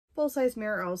Full-size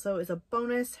mirror also is a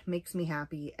bonus, makes me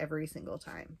happy every single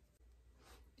time.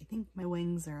 I think my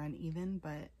wings are uneven,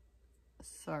 but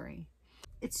sorry.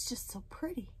 It's just so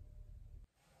pretty.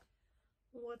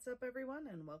 What's up everyone,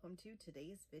 and welcome to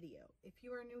today's video. If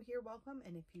you are new here, welcome,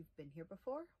 and if you've been here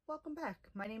before, welcome back.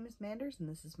 My name is Manders and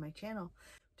this is my channel.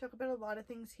 We talk about a lot of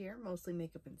things here, mostly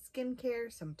makeup and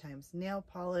skincare, sometimes nail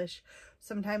polish,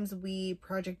 sometimes we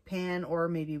project pan, or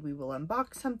maybe we will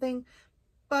unbox something,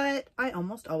 but I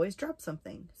almost always drop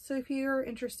something. So if you're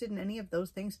interested in any of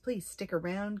those things, please stick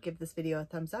around, give this video a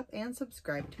thumbs up, and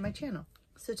subscribe to my channel.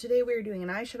 So today we're doing an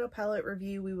eyeshadow palette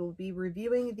review. We will be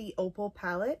reviewing the Opal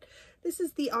palette. This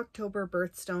is the October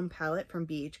Birthstone palette from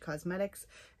BH Cosmetics.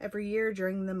 Every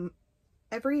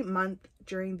month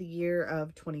during the year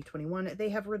of 2021, they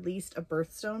have released a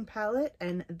Birthstone palette,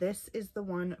 and this is the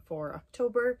one for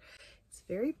October. It's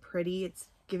very pretty. It's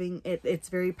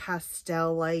very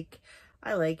pastel-like.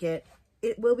 I like it.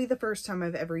 It will be the first time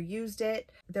I've ever used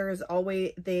it. It is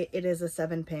a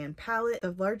 7-pan palette.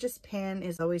 The largest pan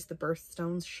is always the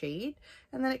Birthstone shade,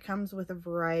 and then it comes with a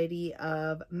variety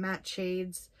of matte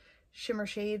shades, shimmer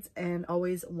shades, and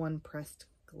always one pressed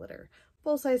glitter.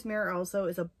 Full-size mirror also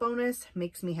is a bonus,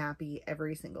 makes me happy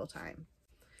every single time.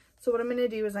 So what I'm going to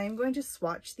do is I'm going to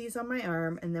swatch these on my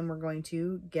arm, and then we're going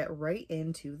to get right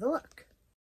into the look.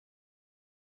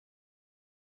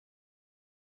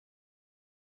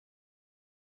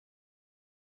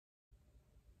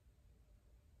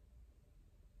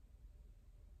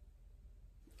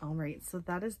 All right, so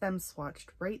that is them swatched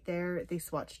right there. They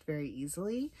swatched very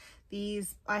easily.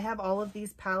 I have all of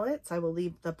these palettes. I will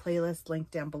leave the playlist link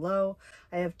down below.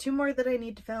 I have 2 more that I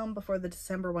need to film before the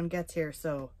December one gets here,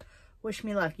 so wish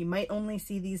me luck. You might only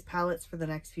see these palettes for the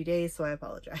next few days, so I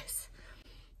apologize.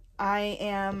 I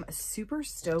am super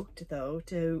stoked though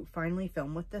to finally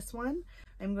film with this one.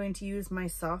 I'm going to use my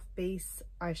soft base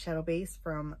eyeshadow base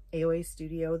from AOA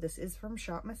Studio. This is from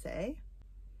Shop Massé.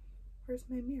 Where's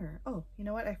my mirror? Oh, you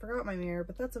know what? I forgot my mirror,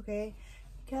 but that's okay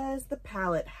because the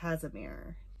palette has a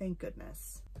mirror. Thank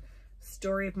goodness.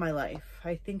 Story of my life.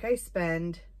 I think I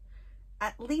spend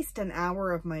at least an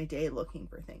hour of my day looking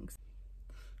for things.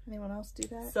 Anyone else do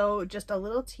that? So just a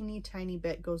little teeny tiny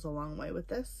bit goes a long way with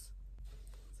this.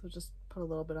 So just put a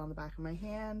little bit on the back of my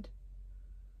hand.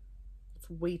 It's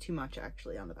way too much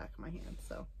actually on the back of my hand,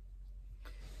 so.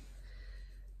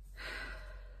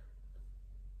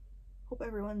 Hope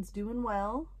everyone's doing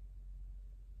well.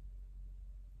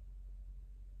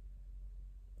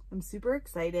 I'm super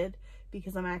excited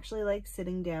because I'm actually like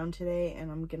sitting down today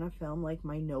and I'm gonna film like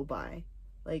my no-buy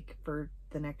like for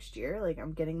the next year. Like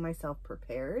I'm getting myself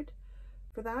prepared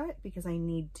for that because I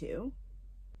need to.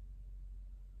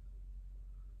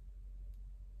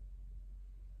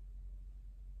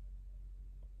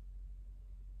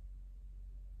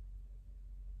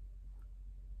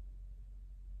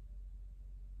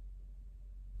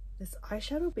 This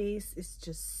eyeshadow base is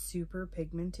just super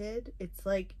pigmented.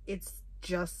 To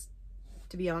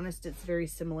be honest, it's very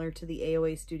similar to the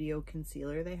AOA Studio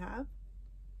concealer they have.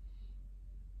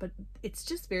 But it's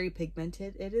just very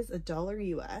pigmented. It is $1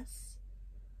 US.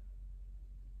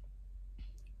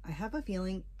 I have a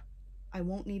feeling I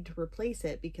won't need to replace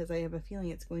it because I have a feeling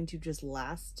it's going to just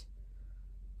last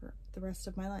for the rest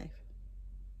of my life.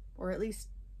 Or at least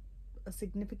a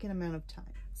significant amount of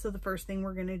time. So the first thing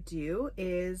we're gonna do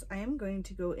is I am going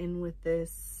to go in with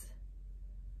this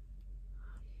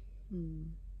I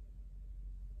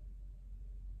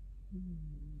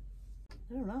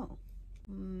don't know.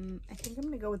 I think I'm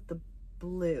gonna go with the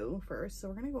blue first. So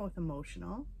we're gonna go with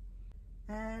Emotional.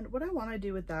 And what I want to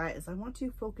do with that is I want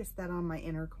to focus that on my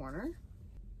inner corner.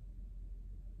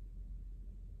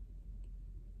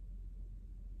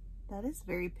 That is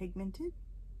very pigmented.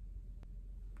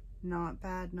 Not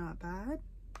bad, not bad.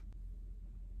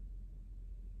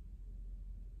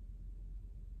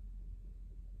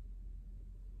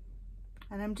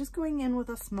 And I'm just going in with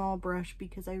a small brush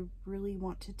because I really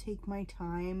want to take my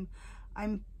time.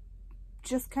 I'm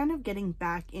just kind of getting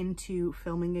back into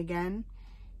filming again.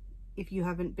 If you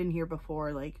haven't been here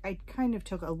before, like I kind of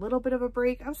took a little bit of a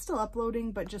break. I was still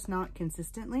uploading, but just not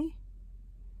consistently.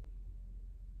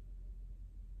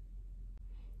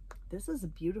 This is a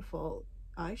beautiful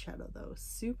eyeshadow though.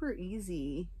 Super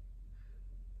easy,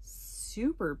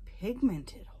 super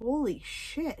pigmented. Holy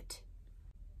shit.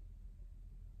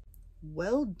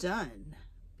 Well done,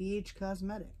 BH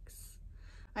Cosmetics.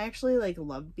 I actually like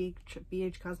love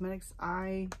BH Cosmetics.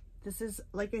 This is,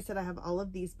 like I said, I have all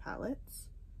of these palettes.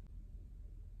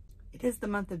 It is the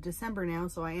month of December now,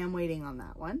 so I am waiting on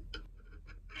that one.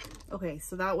 Okay,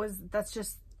 so that's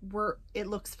just it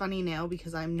looks funny now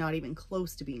because I'm not even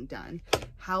close to being done.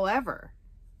 However,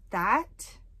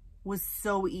 That was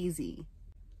so easy.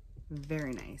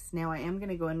 Very nice. Now I am going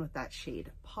to go in with that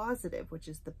shade Positive, which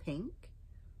is the pink.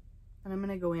 And I'm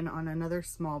going to go in on another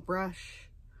small brush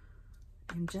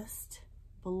and just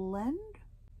blend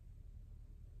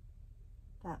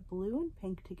that blue and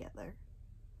pink together.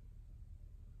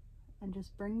 And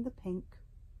just bring the pink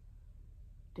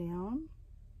down.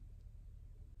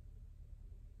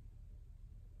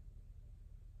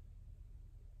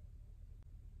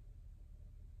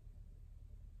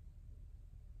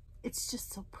 It's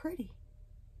just so pretty.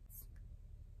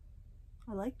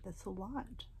 I like this a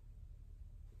lot.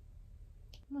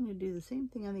 I'm going to do the same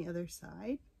thing on the other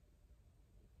side.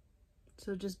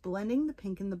 So just blending the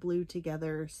pink and the blue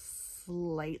together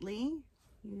slightly.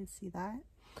 You can see that?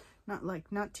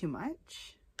 Not too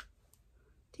much.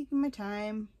 Taking my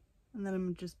time, and then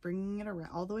I'm just bringing it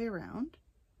around, all the way around.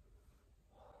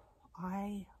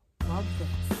 I love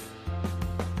this.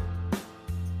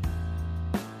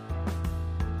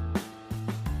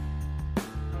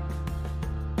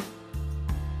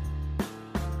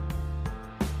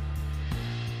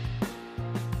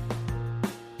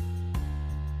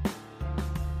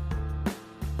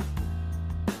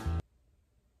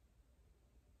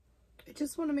 I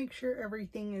just want to make sure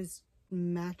everything is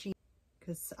matching,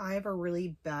 because I have a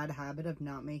really bad habit of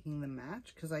not making them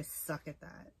match because I suck at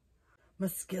that. My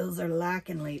skills are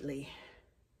lacking lately.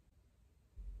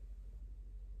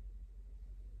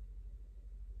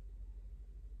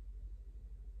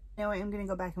 Now I am going to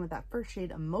go back in with that first shade,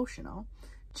 Emotional.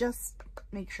 Just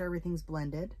make sure everything's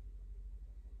blended.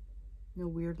 No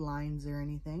weird lines or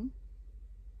anything.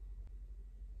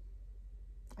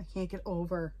 I can't get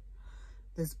over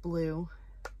this blue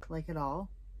like at all.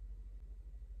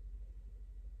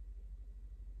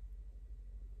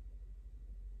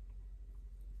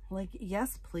 Like,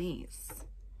 yes, please.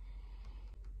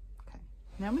 Okay,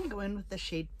 now I'm going to go in with the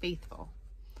shade Faithful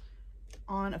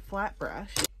on a flat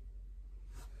brush,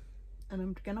 and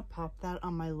I'm going to pop that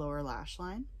on my lower lash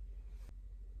line.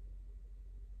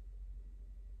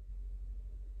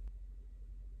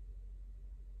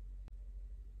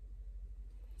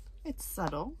 It's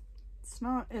subtle. It's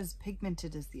not as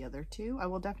pigmented as the other two. I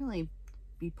will definitely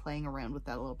be playing around with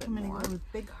that a little bit more. I'm going to go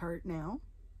with Big Heart now.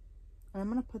 And I'm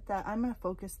going to put that, I'm going to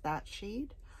focus that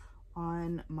shade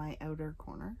on my outer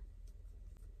corner.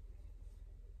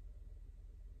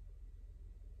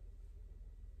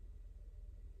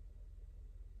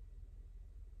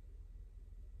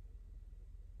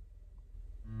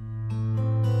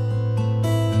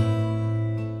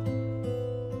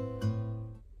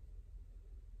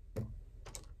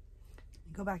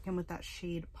 Go back in with that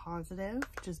shade Positive,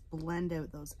 just blend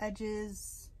out those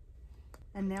edges.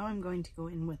 And now I'm going to go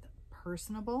in with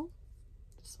Personable,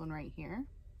 this one right here.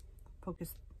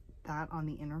 Focus that on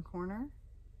the inner corner.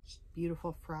 Just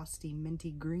beautiful frosty minty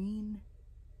green.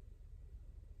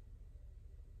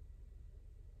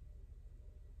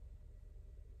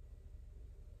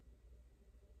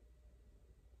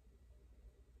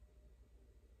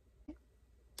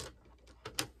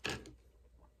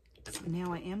 So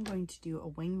now I am going to do a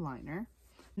wing liner.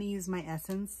 I'm going to use my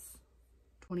Essence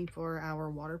 24-hour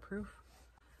waterproof.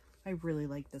 I really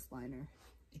like this liner.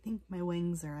 I think my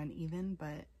wings are uneven,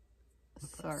 but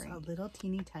sorry. A little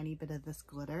teeny tiny bit of this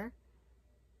glitter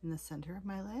in the center of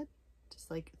my lid,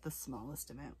 just like the smallest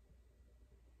amount.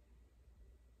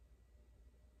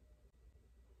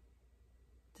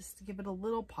 Just to give it a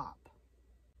little pop.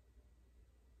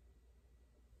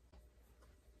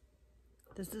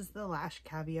 This is the Lash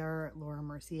Caviar Laura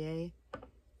Mercier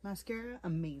mascara.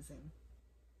 Amazing.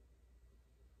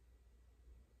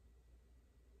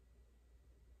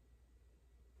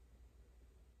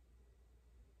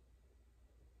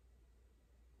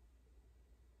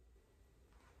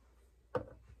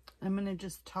 I'm going to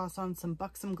just toss on some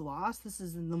Buxom Gloss. This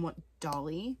is in the one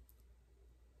Dolly.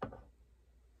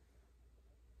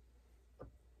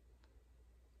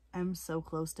 I'm so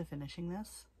close to finishing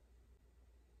this.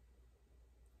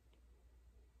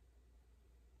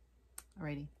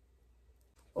 Alrighty.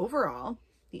 Overall,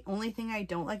 the only thing I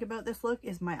don't like about this look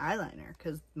is my eyeliner,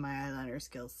 because my eyeliner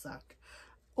skills suck.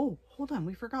 Oh, hold on.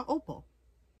 We forgot Opal.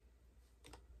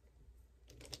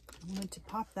 I wanted to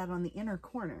pop that on the inner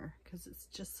corner because it's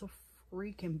just so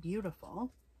freaking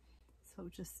beautiful. So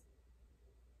just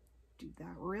do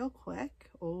that real quick.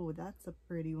 Oh, that's a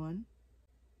pretty one.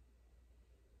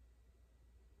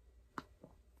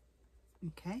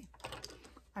 Okay.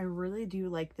 I really do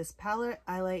like this palette.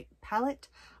 I like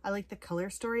the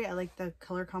color story. I like the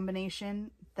color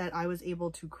combination that I was able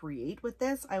to create with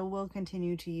this. I will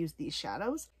continue to use these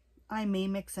shadows. I may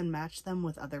mix and match them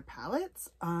with other palettes,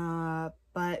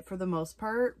 but for the most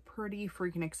part, pretty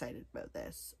freaking excited about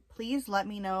this. Please let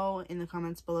me know in the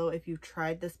comments below if you've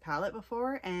tried this palette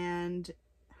before and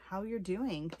how you're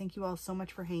doing. Thank you all so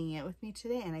much for hanging out with me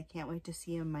today, and I can't wait to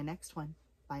see you in my next one.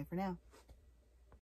 Bye for now.